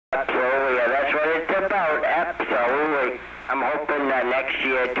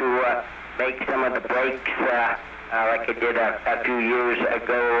here to make some of the breaks like I did a few years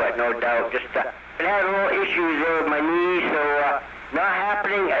ago, no doubt. Just been having a little issues there with my knee, so not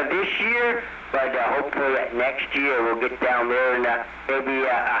happening this year, but hopefully next year we'll get down there and maybe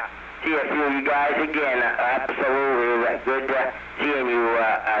see a few of you guys again. Absolutely good seeing you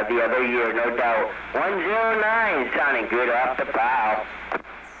the other year, no doubt. 109 sounding good off the bow.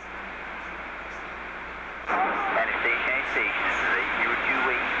 And station, this is a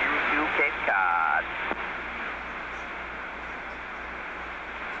 22802 Cape Cod.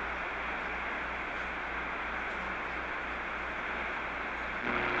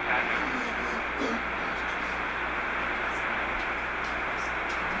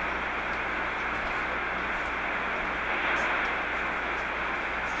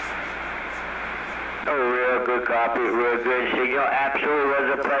 Real good copy, real good signal. Absolutely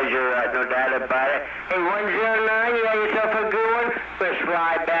was a pleasure, no doubt about it. Hey, 109, you got yourself a good one? Let's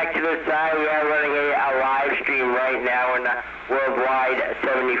slide back to the side. We are running a live stream right now in the Worldwide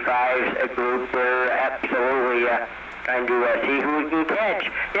 75s group. We're absolutely trying to see who we can catch.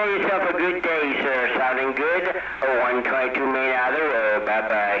 You got yourself a good day, sir. Sounding good. 122 main out of the road.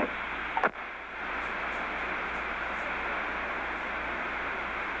 Bye-bye.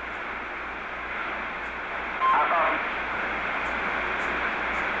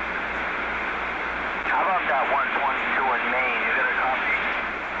 How about that 122 in Maine? You got a copy?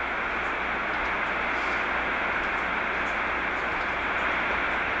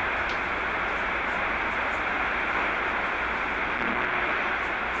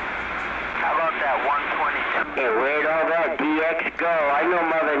 How about that 122? Hey, where'd all that DX go? I know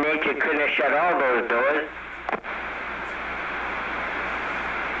Mother Nature couldn't have shut all those doors.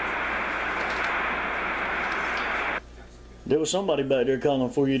 There was somebody back there calling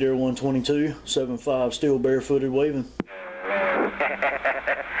for you there, 122, 75, still barefooted waving.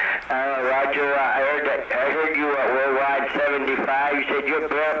 Roger, I heard you at Worldwide 75. You said you're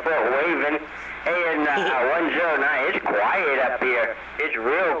barefoot waving. Hey, and 109, it's quiet up here. It's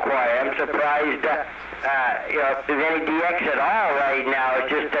real quiet. I'm surprised, if there's any DX at all right now.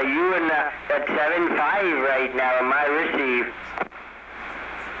 It's just you and that 75 right now in my receive.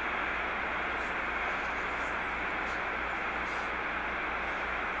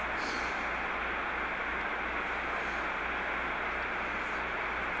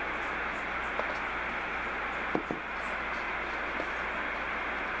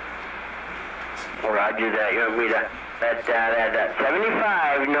 Roger that. You want me to let that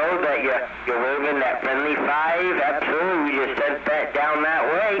 75 know that you're waving that friendly 5? Absolutely. We just sent that down that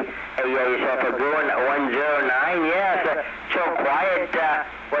way. Hey, you got yourself a good one at 109. Yeah, so quiet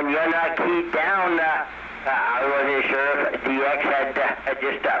when you're not keyed down. I wasn't sure if DX had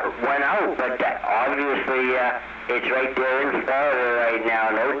just went out, but obviously it's right there in Florida right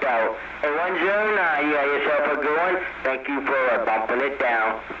now, no doubt. Hey, 109, you got yourself a good one. Thank you for bumping it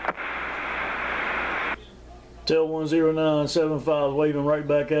down. Tell 10975 waving right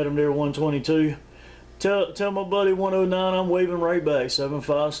back at him there, 122. Tell my buddy 109 I'm waving right back,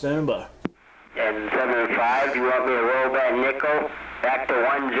 75 standing by. And 75, you want me to roll that nickel back to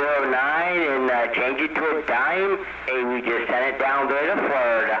 109 and change it to a dime? Hey, we just sent it down there to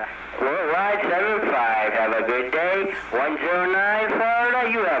Florida. Worldwide 75, have a good day. 109 Florida,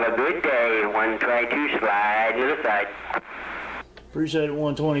 you have a good day. 122 slide to the side. Appreciate it,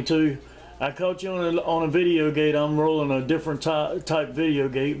 122. I caught you on a video gate. I'm rolling a different type video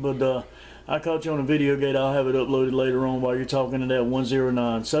gate, but I caught you on a video gate. I'll have it uploaded later on while you're talking to that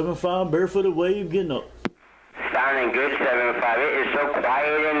 10975 barefooted wave getting up. Sounding good, 75. It is so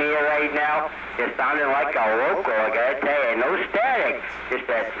quiet in here right now. It's sounding like a local, I gotta tell you. No static. Just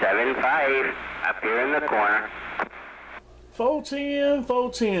that 75 up here in the corner. 410,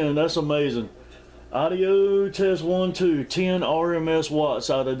 410. That's amazing. Audio test 1, 2, 10 RMS watts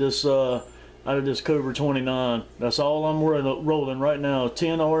out of this Cobra 29. That's all I'm rolling right now.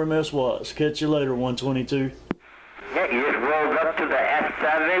 10 RMS watts. Catch you later, 122. Yeah, you just rolled up to the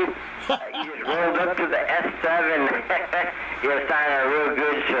S7. You just rolled up to the S7. You're sounding real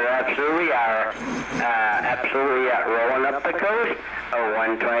good, sir. Absolutely are. Absolutely rolling up the coast.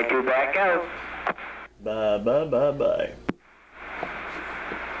 122 back out. Bye, bye, bye, bye.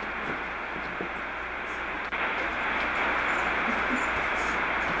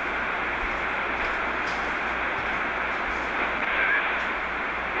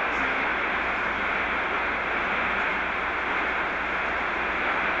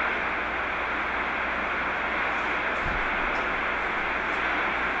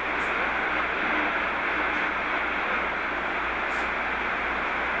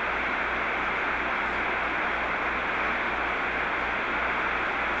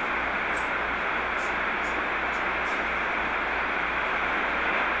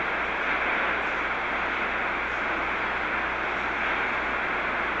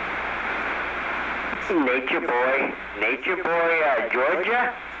 Nature Boy,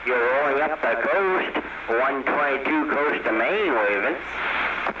 Georgia, you're rolling up the coast, 122 coast to Maine, waving.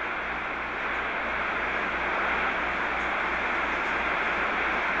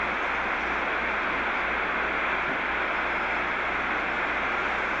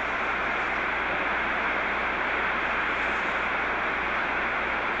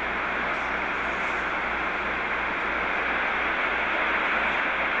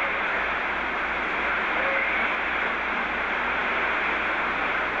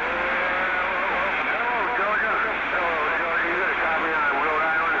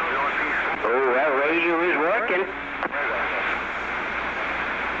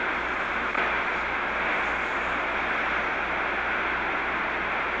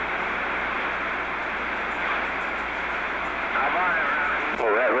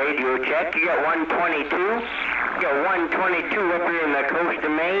 Radio check, you got 122. You got 122 up here in the coast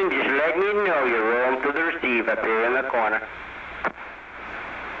of Maine, just letting you know you're rolling to the receive up here in the corner.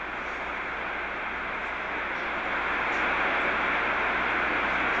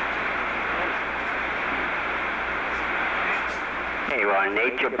 Hey, well,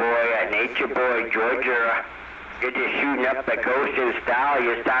 Nature Boy, Georgia. You're just shooting up the coast in style.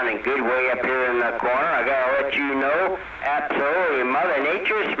 You're sounding good way up here in the corner. I gotta let you know, absolutely, Mother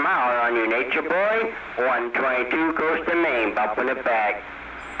Nature smiling on you, Nature Boy. 122 coast of Maine, bumping it back.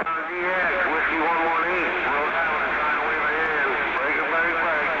 Yeah, Whiskey 118. Rhode Island trying to wave it in. Break it, break it,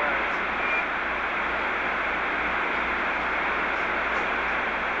 break it.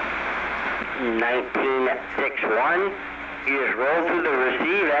 1961. You just rolled through the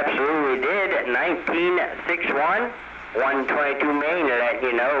receive, absolutely did. 1961, 122 Maine, to let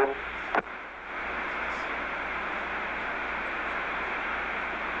you know.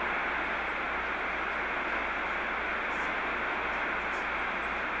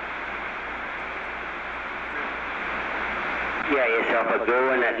 Yeah, yourself a good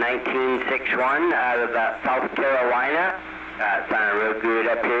one at 1961 out of South Carolina. Sounding real good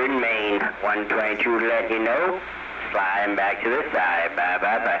up here in Maine. 122 to let you know. Sliding back to the side. Bye,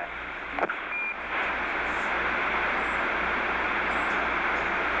 bye, bye.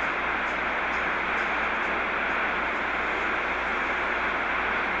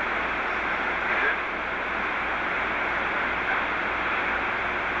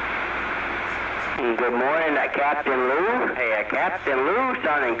 Good morning, Captain Lou. Hey, Captain Lou,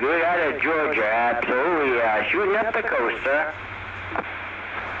 sounding good out of Georgia. Absolutely, shooting up the coast, sir.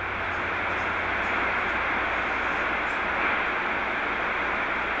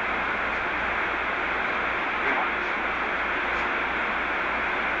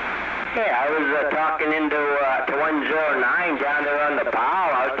 Yeah, I was talking into to 109 down there on the bow.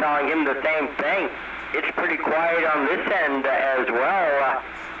 I was telling him the same thing. It's pretty quiet on this end as well.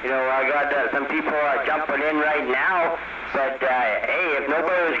 You know, I got some people jumping in right now, but hey, if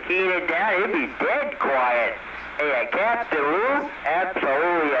nobody was keying it down, it'd be dead quiet. Hey, Captain Lou,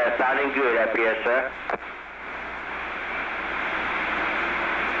 absolutely sounding good up here, sir.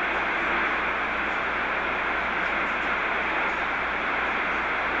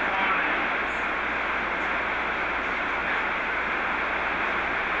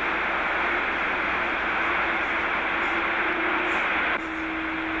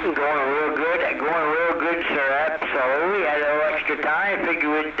 Going real good, sir, absolutely. Had a little extra time.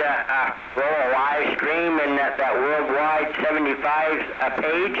 Figured we'd roll a live stream in that worldwide 75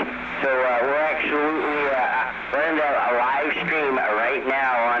 page. So we're absolutely running a live stream right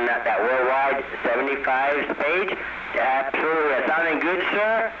now on that worldwide 75 page. Absolutely sounding good,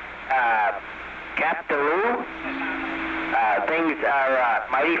 sir. Captain Lou, things are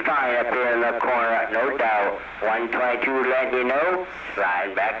mighty fine up here in the corner, no doubt. 122 letting you know,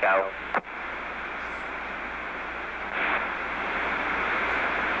 sliding back out.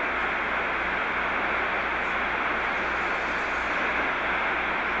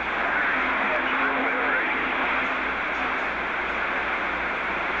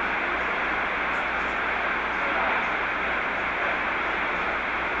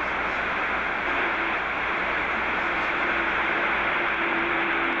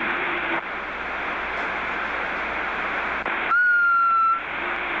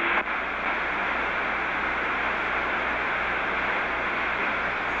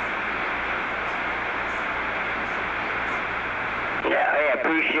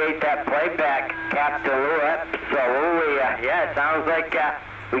 Appreciate that playback, Captain Lou. Absolutely. Yeah, it sounds like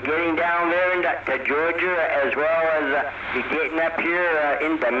we're getting down there into Georgia as well as you're getting up here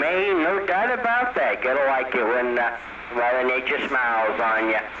into Maine. No doubt about that. Gotta like it when Mother Nature smiles on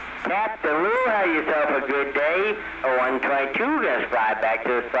you. Captain Lou, have yourself a good day. 122, gonna slide back to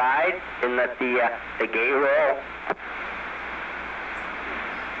the side and let the gate roll.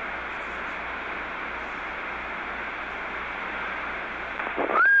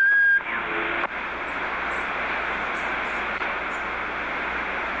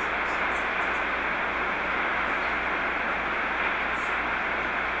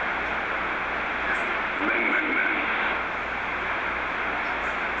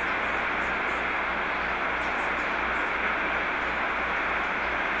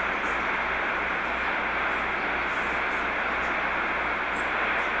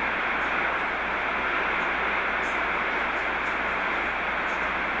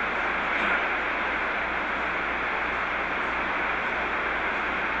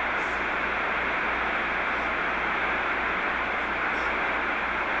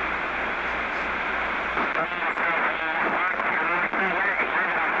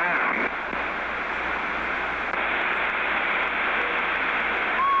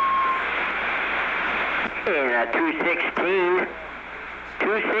 And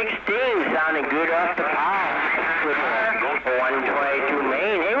 216 sounding good off the power with 122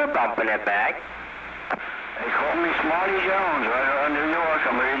 main. They were bumping it back. They call me Smarty Jones right around New York.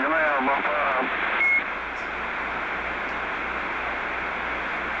 I'm reading the mail.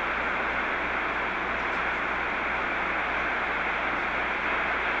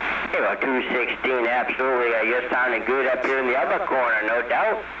 Well, 216, absolutely. You're sounding good up here in the other corner, no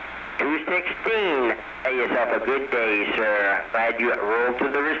doubt. 216, have yourself a good day, sir. Glad you rolled to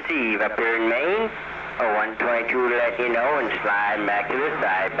the receive up here in Maine. 122 to let you know and slide back to the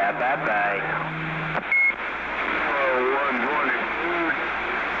side. Bye-bye-bye. 122.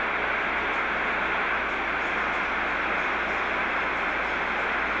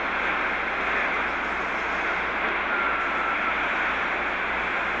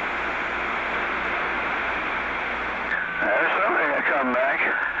 There's somebody that come back.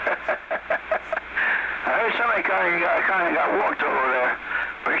 I heard somebody kind of got walked over there.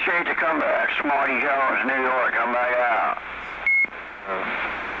 Appreciate the comeback. Smarty Jones, New York, come back out.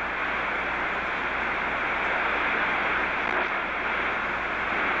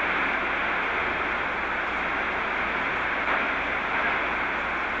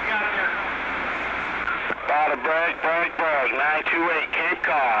 About a break. 928 Cape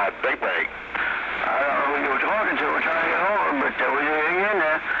Cod. Break. I don't know who you were talking to. We're trying to get over, but we did in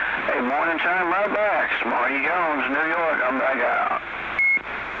there. Hey, morning time, right back. Smarty Jones, New York, I'm back out.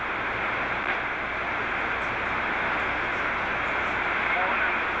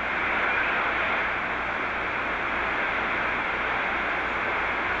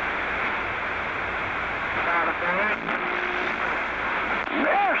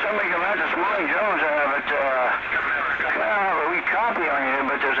 Yeah, somebody come out to Smarty Jones there, but kind of have a wee copy on you,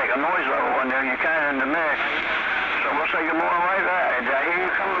 but there's like a noise level on there. You're kind of in the mix. So we'll say good morning right back. I hear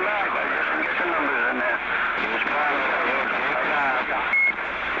you coming back, but just get the numbers in there. Just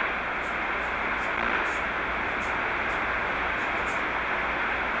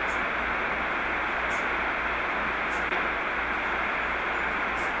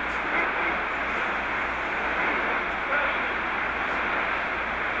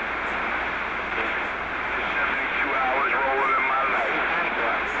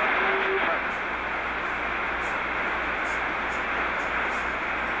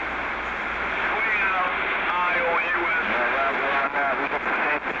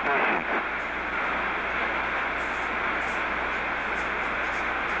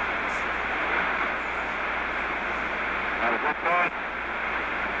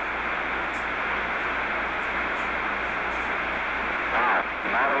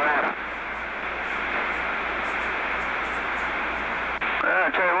I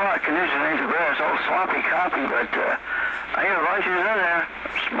tell you what, condition ain't the best. Old sloppy copy, but I hear voices in there.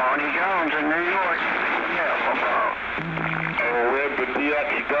 Smarty Jones in New York. Yeah, Where'd the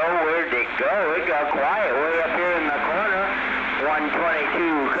DX go? Where'd it go? It got quiet way up here in the corner.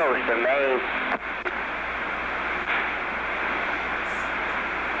 122 coast to Maine.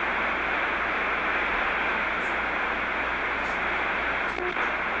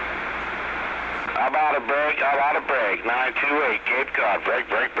 I'm out of break. 928 Cape Cod. Break.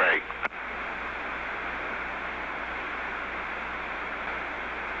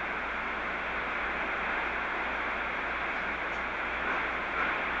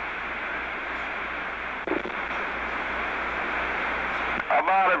 I'm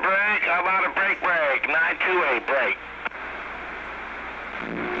out of break. 928 break.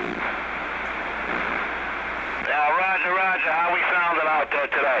 Now, Roger, how we sounding out there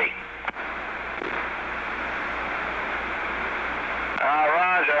today?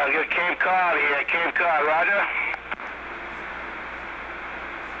 Roger, I'll give Cod here, Cape Cod, roger.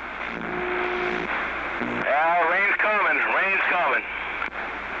 Rain's coming, rain's coming.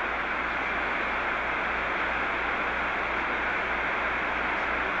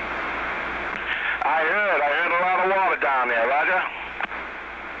 I heard a lot of water down there, roger.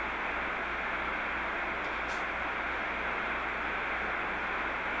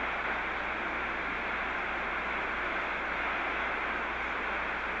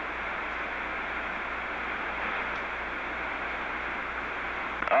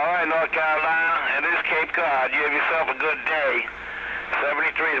 All right, North Carolina, it is Cape Cod. You have yourself a good day.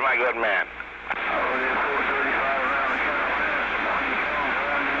 73 is my good man.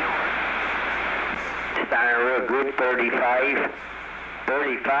 Sounding real good, 35.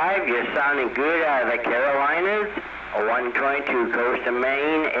 35, you're sounding good out of the Carolinas. 122 coast of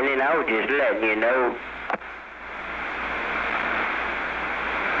Maine, in and out, just letting you know.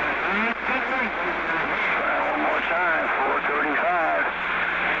 One more time, 435.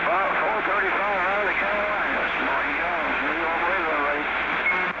 435 out of the Carolinas. Morning Jones, New York River rate.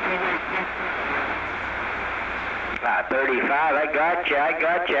 35, I got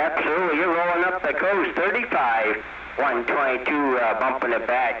you, absolutely. You're rolling up the coast, 35. 122, bumping it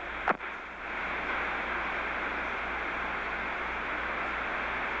back.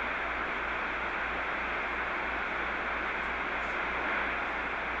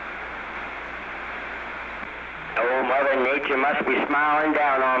 Oh, Mother Nature must be smiling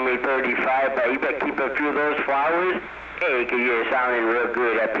down on me, 35, but you better keep a few of those flowers. Hey, 'cause you're sounding real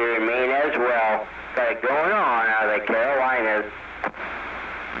good up here in Maine as well. Got it going on out of the Carolinas.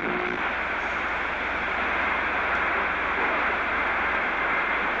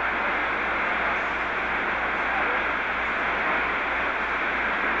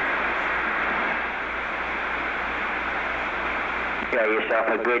 Got yourself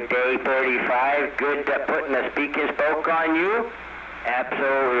a good day, 35. Good putting the speaking spoke on you.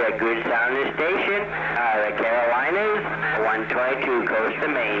 Absolutely a good sounding station. The Carolinas, 122 coast to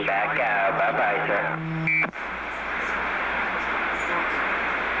Maine. Back out. Bye-bye, sir.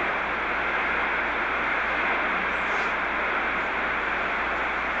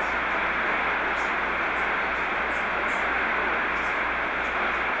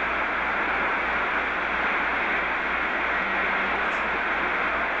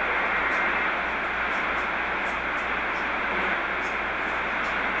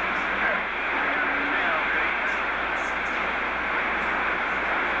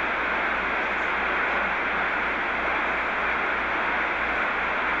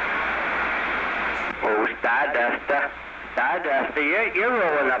 Starduster, you're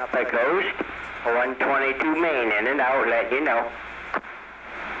rolling up the coast. 122 Maine, in and out, let you know.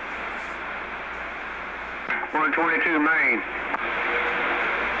 122 Maine.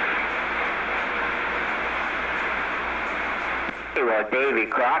 Hey, well, Davy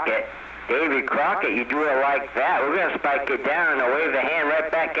Crockett, you do it like that. We're going to spike it down and wave a hand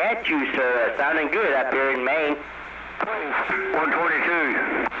right back at you, sir. Sounding good up here in Maine.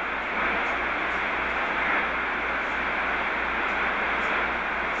 122.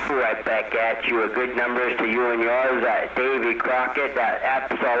 Right back at you. Good numbers to you and yours. Davy Crockett,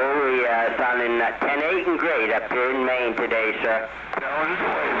 absolutely sounding 10-8 and great up here in Maine today, sir.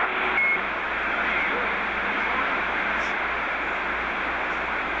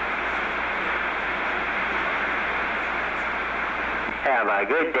 Have a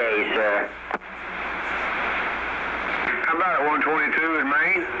good day, sir. How about 122 in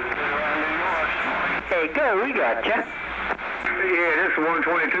Maine? Hey, go, we got you. Yeah, this is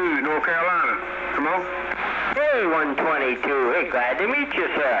 122, North Carolina. Come on. Hey, 122. Hey, glad to meet you,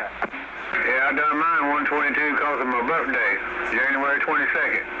 sir. Yeah, I done mine 122 because of my birthday, January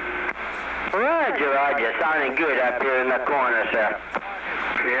 22nd. Roger. Sounding good up here in the corner, sir.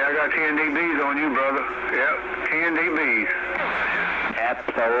 Yeah, I got 10 dBs on you, brother. Yep, 10 dBs.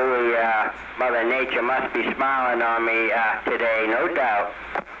 Absolutely, Mother Nature must be smiling on me today, no doubt.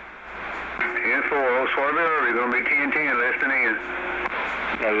 10-4, sort of early, gonna be 10-10, less than in.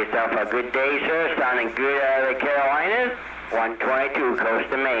 Got yourself a good day, sir. Sounding good out of the Carolinas. 122, coast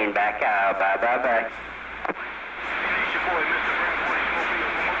to Maine. Back out. Bye.